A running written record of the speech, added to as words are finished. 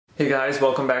Hey guys,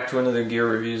 welcome back to another gear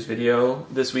reviews video.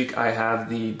 This week I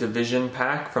have the Division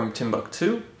Pack from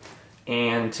Timbuk2,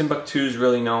 and Timbuk2 is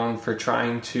really known for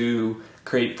trying to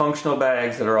create functional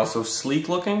bags that are also sleek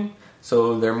looking.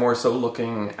 So they're more so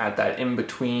looking at that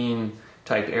in-between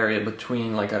type area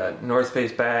between like a North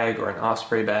Face bag or an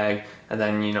Osprey bag and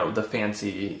then, you know, the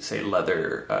fancy, say,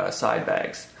 leather side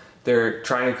bags. They're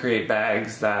trying to create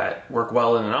bags that work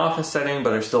well in an office setting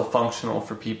but are still functional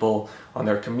for people on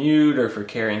their commute or for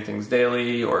carrying things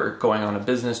daily or going on a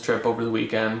business trip over the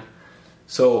weekend.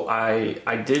 So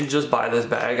I did just buy this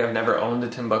bag. I've never owned a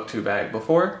Timbuk2 bag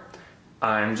before.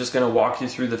 I'm just going to walk you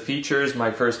through the features,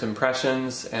 my first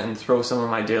impressions, and throw some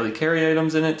of my daily carry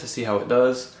items in it to see how it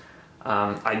does.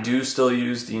 I do still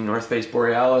use the North Face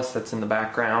Borealis that's in the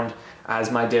background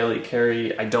as my daily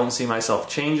carry. I don't see myself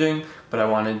changing, but I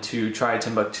wanted to try a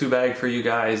Timbuk2 bag for you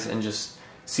guys and just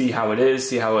see how it is,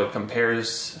 see how it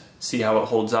compares, see how it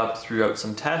holds up throughout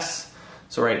some tests.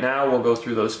 So right now we'll go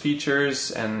through those features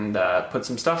and put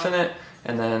some stuff in it,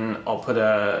 and then I'll put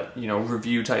a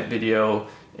review type video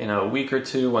in a week or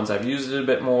two once I've used it a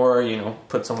bit more,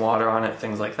 put some water on it,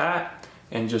 things like that,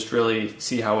 and just really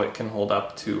see how it can hold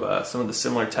up to some of the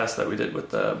similar tests that we did with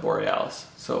the Borealis.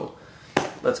 So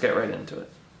let's get right into it.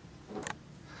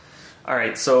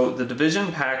 Alright, so the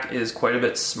Division Pack is quite a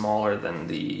bit smaller than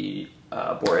the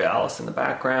Borealis in the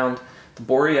background. The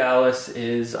Borealis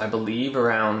is, I believe,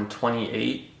 around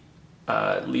 28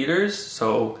 liters,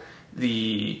 so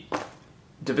the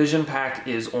Division Pack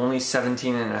is only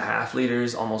 17.5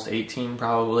 liters, almost 18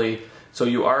 probably. So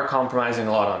you are compromising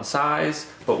a lot on size,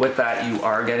 but with that you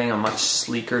are getting a much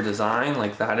sleeker design.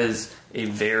 Like, that is a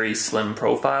very slim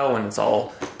profile when it's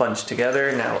all bunched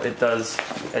together. Now it does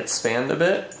expand a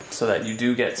bit so that you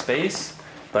do get space,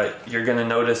 but you're gonna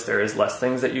notice there is less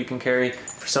things that you can carry.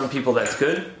 For some people that's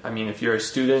good. I mean, if you're a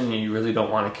student and you really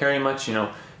don't want to carry much,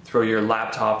 throw your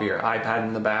laptop or your iPad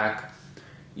in the back,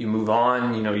 you move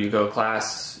on, you go to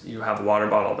class, you have a water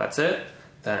bottle, that's it,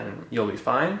 then you'll be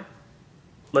fine.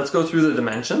 Let's go through the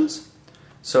dimensions.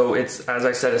 So it's, as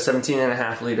I said, a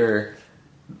 17.5 liter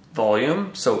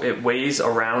volume, so it weighs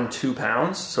around 2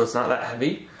 pounds, so it's not that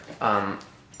heavy.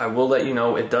 I will let you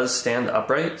know it does stand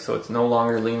upright, so it's no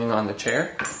longer leaning on the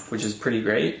chair, which is pretty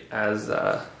great, as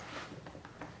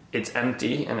it's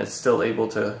empty and it's still able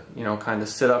to, kind of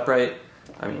sit upright.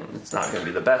 I mean, it's not going to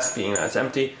be the best being that it's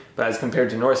empty, but as compared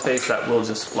to North Face, that will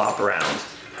just flop around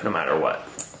no matter what.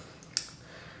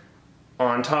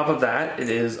 On top of that,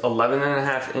 it is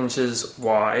 11.5 inches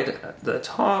wide at the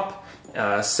top,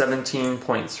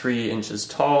 17.3 inches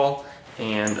tall,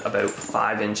 and about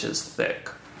 5 inches thick.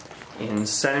 In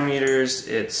centimeters,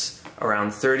 it's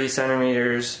around 30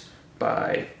 centimeters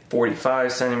by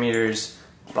 45 centimeters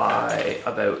by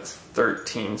about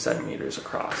 13 centimeters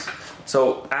across.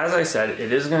 So as I said,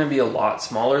 it is going to be a lot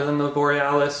smaller than the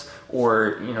Borealis,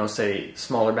 or say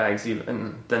smaller bags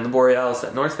even than the Borealis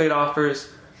that North Face offers.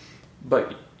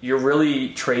 But you're really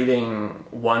trading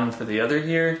one for the other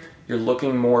here. You're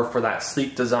looking more for that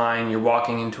sleek design. You're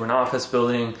walking into an office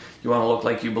building. You want to look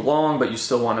like you belong, but you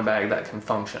still want a bag that can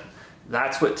function.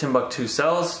 That's what Timbuk2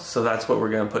 sells, so that's what we're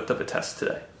going to put to the test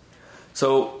today.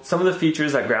 So some of the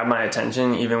features that grabbed my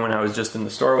attention, even when I was just in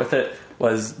the store with it,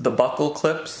 was the buckle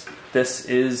clips. This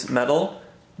is metal.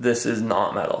 This is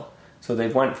not metal. So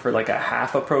they've went for like a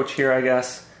half approach here, I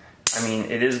guess. I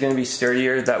mean, it is going to be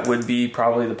sturdier. That would be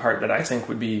probably the part that I think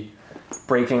would be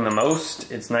breaking the most.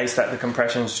 It's nice that the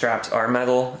compression straps are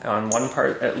metal on one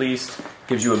part at least.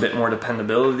 Gives you a bit more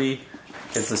dependability.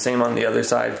 It's the same on the other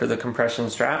side for the compression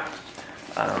strap.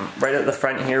 Right at the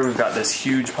front here, we've got this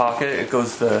huge pocket. It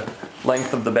goes the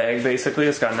length of the bag basically.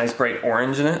 It's got a nice bright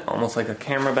orange in it, almost like a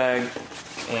camera bag.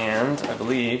 And I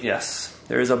believe, yes,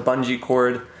 there is a bungee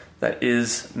cord that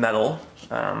is metal.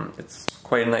 It's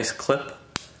quite a nice clip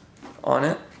on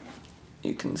it.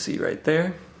 You can see right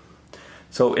there.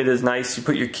 So it is nice. You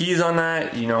put your keys on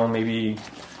that, maybe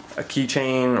a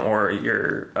keychain or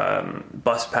your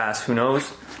bus pass, who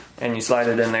knows, and you slide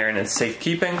it in there and it's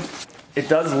safekeeping. It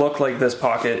does look like this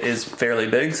pocket is fairly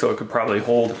big, so it could probably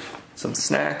hold some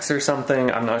snacks or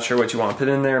something. I'm not sure what you want to put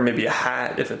in there. Maybe a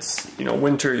hat if it's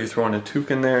winter, you're throwing a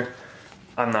toque in there.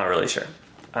 I'm not really sure.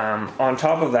 On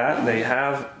top of that, they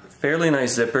have fairly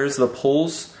nice zippers. The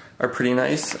pulls are pretty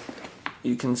nice.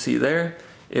 You can see there.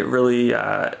 It really,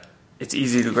 it's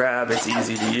easy to grab, it's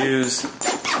easy to use.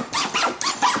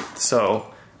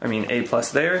 So, I mean, A+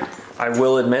 there. I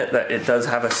will admit that it does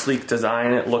have a sleek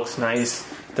design. It looks nice.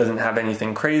 Doesn't have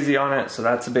anything crazy on it, so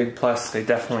that's a big plus. They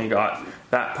definitely got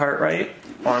that part right.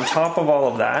 On top of all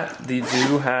of that, they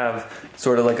do have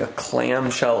sort of like a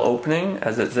clamshell opening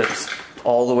as it zips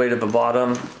all the way to the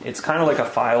bottom. It's kind of like a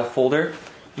file folder.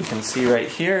 You can see right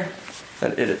here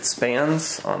that it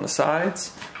expands on the sides,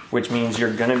 which means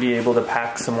you're going to be able to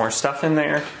pack some more stuff in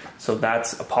there. So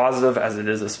that's a positive, as it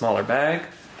is a smaller bag.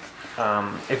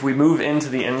 If we move into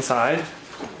the inside,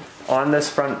 on this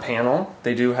front panel,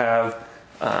 they do have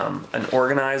an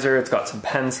organizer. It's got some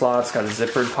pen slots, got a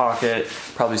zippered pocket,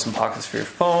 probably some pockets for your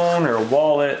phone or a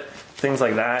wallet, things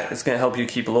like that. It's going to help you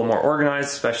keep a little more organized,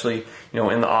 especially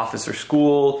in the office or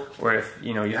school, or if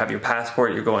you have your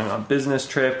passport, you're going on a business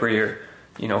trip, or you're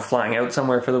flying out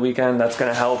somewhere for the weekend. That's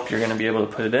going to help. You're going to be able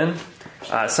to put it in.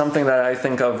 Something that I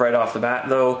think of right off the bat,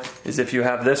 though, is if you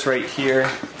have this right here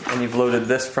and you've loaded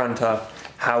this front up,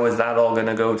 how is that all going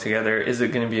to go together? Is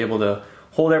it going to be able to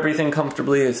hold everything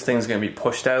comfortably? Is things going to be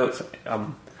pushed out?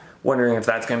 I'm wondering if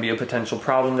that's going to be a potential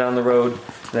problem down the road.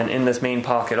 Then in this main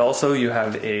pocket also, you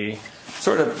have a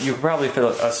you could probably fit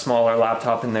a smaller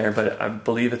laptop in there, but I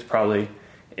believe it's probably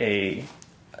a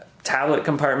tablet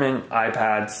compartment,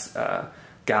 iPads,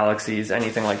 Galaxies,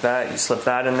 anything like that. You slip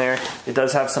that in there. It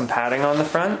does have some padding on the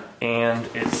front, and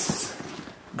it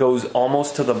goes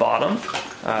almost to the bottom.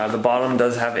 The bottom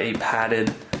does have a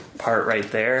padded part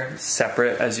right there,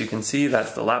 separate, as you can see.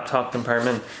 That's the laptop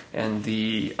compartment, and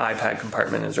the iPad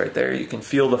compartment is right there. You can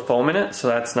feel the foam in it, so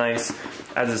that's nice,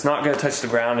 as it's not going to touch the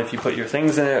ground if you put your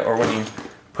things in it, or when you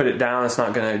put it down, it's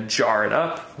not going to jar it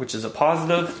up, which is a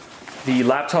positive. The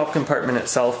laptop compartment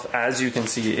itself, as you can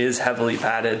see, is heavily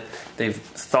padded. They've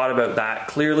thought about that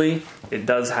clearly. It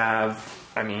does have,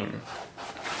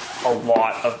 a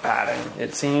lot of padding,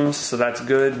 it seems, so that's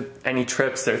good. Any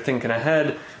trips, they're thinking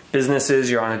ahead. Businesses,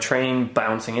 you're on a train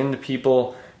bouncing into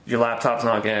people, your laptop's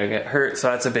not going to get hurt, so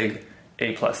that's a big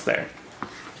A+ there.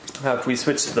 Now if we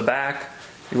switch to the back,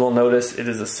 you will notice it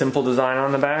is a simple design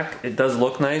on the back. It does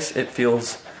look nice. It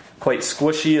feels quite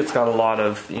squishy. It's got a lot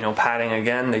of padding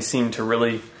again. They seem to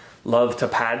really love to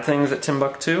pad things at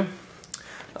Timbuk2.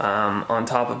 On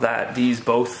top of that, these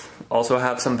both also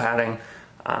have some padding.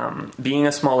 Being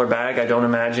a smaller bag, I don't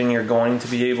imagine you're going to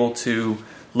be able to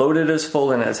load it as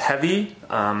full and as heavy.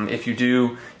 If you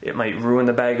do, it might ruin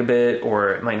the bag a bit,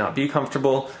 or it might not be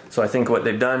comfortable. So I think what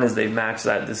they've done is they've matched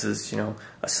that. This is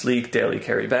a sleek daily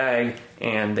carry bag,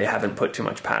 and they haven't put too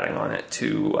much padding on it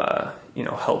to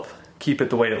help keep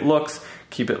it the way it looks,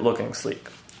 keep it looking sleek.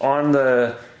 On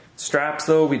the straps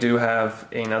though, we do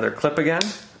have another clip again.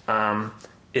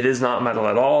 It is not metal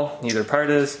at all, neither part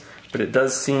is, but it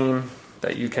does seem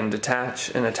that you can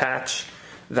detach and attach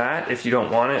that if you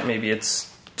don't want it. Maybe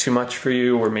it's too much for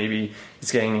you, or maybe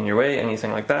it's getting in your way,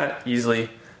 anything like that. Easily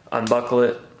unbuckle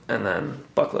it and then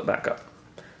buckle it back up.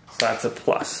 So that's a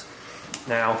plus.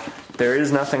 Now, there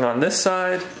is nothing on this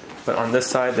side, but on this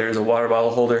side there is a water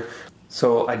bottle holder.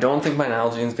 So I don't think my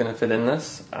Nalgene is going to fit in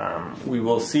this. We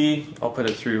will see. I'll put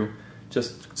it through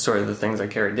just sort of the things I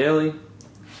carry daily.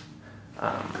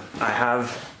 I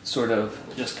have sort of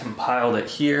just compiled it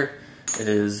here. It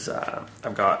is,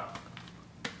 I've got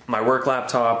my work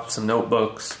laptop, some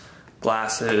notebooks,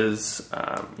 glasses,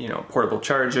 portable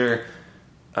charger,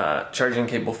 charging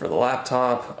cable for the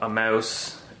laptop, a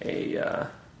mouse, a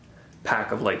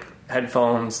pack of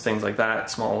headphones, things like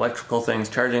that, small electrical things,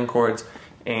 charging cords,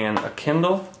 and a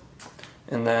Kindle.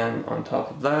 And then on top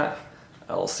of that,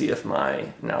 I'll see if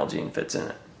my Nalgene fits in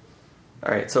it.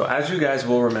 Alright, so as you guys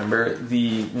will remember,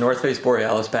 the North Face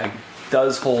Borealis bag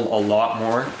does hold a lot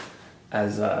more,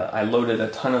 as I loaded a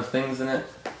ton of things in it.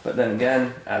 But then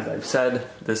again, as I've said,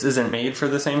 this isn't made for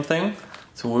the same thing.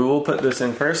 So we will put this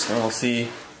in first and we'll see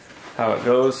how it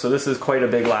goes. So this is quite a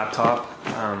big laptop,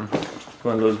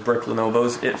 one of those brick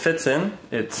Lenovo's. It fits in,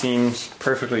 it seems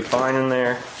perfectly fine in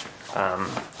there.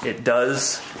 It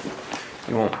does,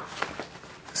 you won't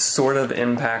sort of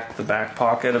impact the back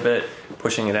pocket a bit,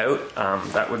 pushing it out.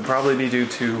 That would probably be due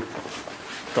to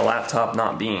the laptop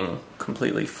not being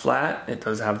completely flat. It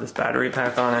does have this battery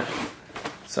pack on it.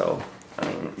 So,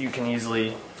 you can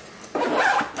easily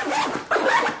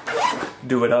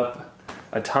do it up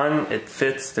a ton. It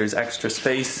fits, there's extra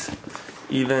space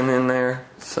even in there.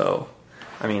 So,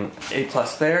 A+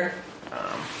 there.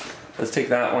 Let's take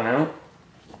that one out.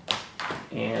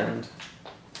 And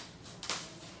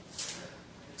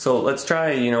so let's try,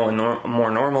 a more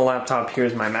normal laptop.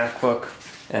 Here's my MacBook,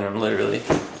 and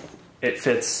it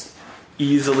fits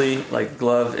easily like a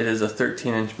glove. It is a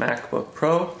 13-inch MacBook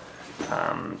Pro.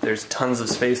 There's tons of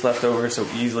space left over, so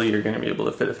easily you're going to be able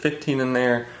to fit a 15 in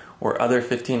there, or other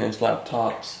 15-inch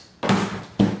laptops.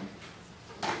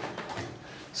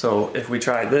 So if we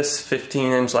try this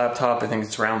 15-inch laptop, I think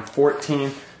it's around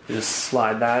 14. You just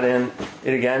slide that in.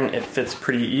 It fits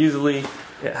pretty easily.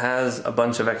 It has a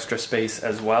bunch of extra space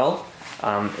as well.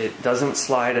 It doesn't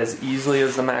slide as easily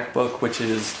as the MacBook, which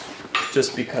is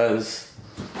just because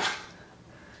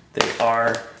they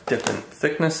are different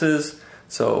thicknesses.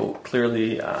 So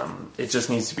clearly it just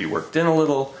needs to be worked in a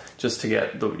little just to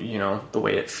get the, you know, the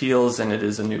way it feels, and it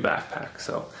is a new backpack.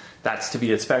 So that's to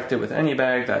be expected with any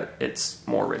bag, that it's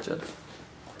more rigid.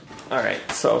 All right,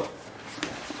 so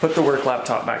put the work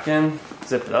laptop back in,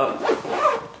 zip it up,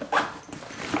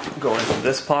 go into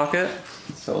this pocket.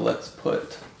 So let's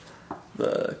put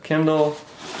the Kindle,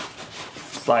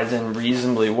 slides in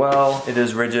reasonably well. It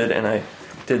is rigid, and I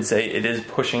did say it is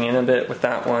pushing in a bit with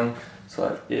that one, so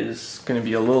that is going to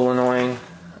be a little annoying.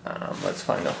 Let's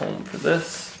find a home for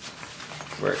this.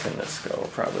 Where can this go?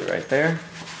 Probably right there.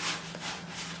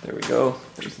 There we go.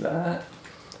 There's that.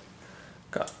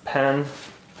 Got a pen.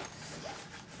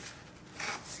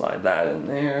 Slide that in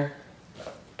there.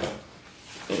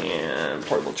 And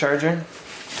portable charger.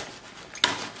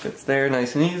 Fits there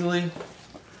nice and easily.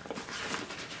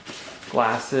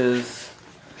 Glasses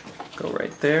go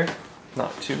right there.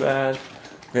 Not too bad.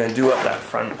 I'm going to do up that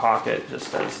front pocket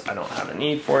just as I don't have a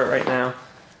need for it right now.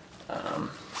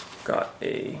 Got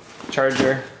a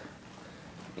charger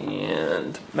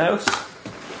and mouse.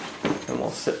 And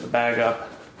we'll sit the bag up.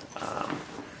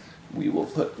 We will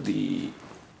put the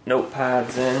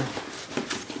notepads in.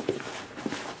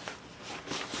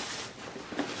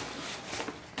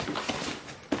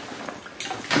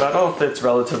 That all fits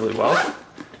relatively well.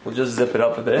 We'll just zip it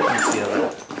up a bit and see how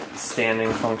that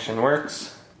standing function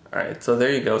works. Alright, so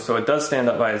there you go. So it does stand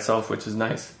up by itself, which is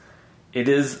nice. It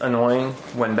is annoying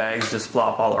when bags just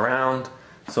flop all around,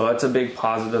 so that's a big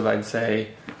positive, I'd say.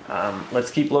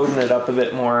 Let's keep loading it up a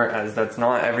bit more, as that's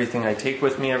not everything I take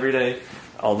with me every day.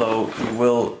 Although you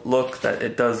will look that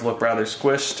it does look rather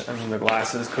squished. I mean, the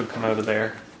glasses could come out of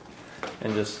there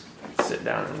and just sit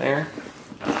down in there.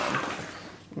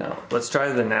 Now, let's try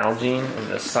the Nalgene in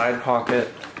this side pocket.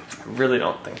 I really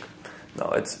don't think,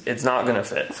 no, it's not gonna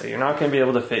fit. So you're not gonna be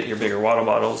able to fit your bigger water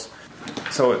bottles.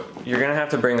 So you're gonna have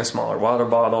to bring a smaller water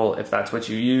bottle if that's what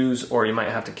you use, or you might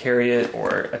have to carry it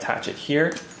or attach it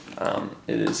here.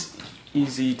 It is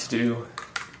easy to do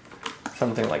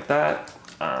something like that.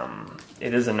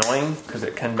 It is annoying because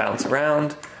it can bounce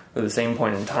around, but at the same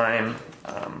point in time,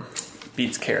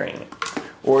 beats carrying it.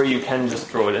 Or you can just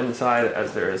throw it inside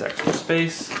as there is extra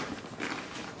space.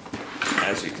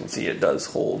 As you can see, it does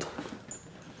hold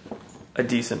a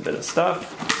decent bit of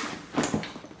stuff.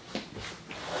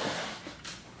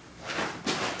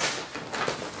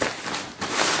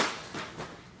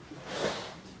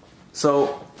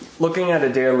 So looking at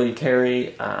a daily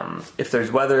carry, if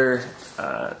there's weather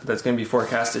that's going to be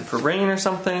forecasted for rain or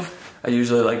something, I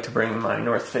usually like to bring my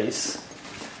North Face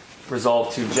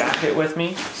Resolve 2 jacket with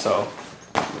me. So,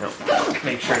 you know,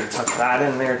 make sure to tuck that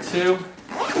in there too.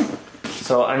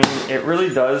 So, I mean, it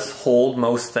really does hold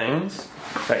most things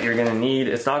that you're going to need.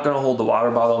 It's not going to hold the water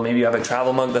bottle. Maybe you have a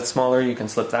travel mug that's smaller, you can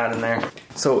slip that in there.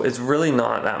 So it's really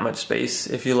not that much space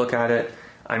if you look at it.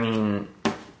 I mean,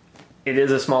 it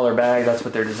is a smaller bag, that's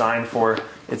what they're designed for.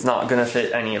 It's not gonna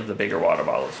fit any of the bigger water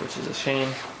bottles, which is a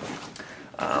shame.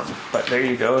 But there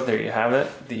you go, there you have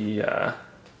it. The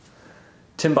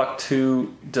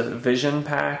Timbuk2 Division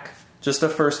Pack. Just a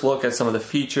first look at some of the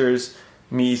features,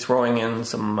 me throwing in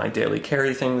some of my daily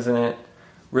carry things in it.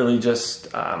 Really just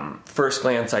first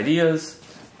glance ideas.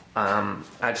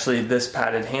 Actually, this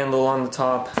padded handle on the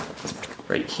top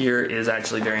right here is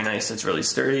actually very nice. It's really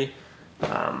sturdy.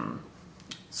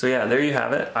 So yeah, there you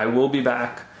have it. I will be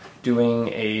back doing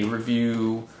a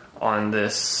review on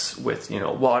this with, you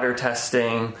know, water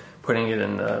testing, putting it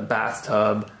in the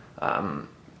bathtub,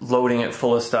 loading it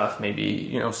full of stuff, maybe,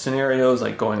 you know, scenarios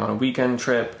like going on a weekend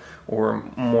trip or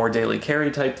more daily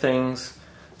carry type things.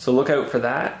 So look out for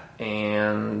that,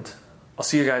 and I'll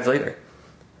see you guys later.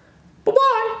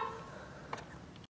 Bye-bye!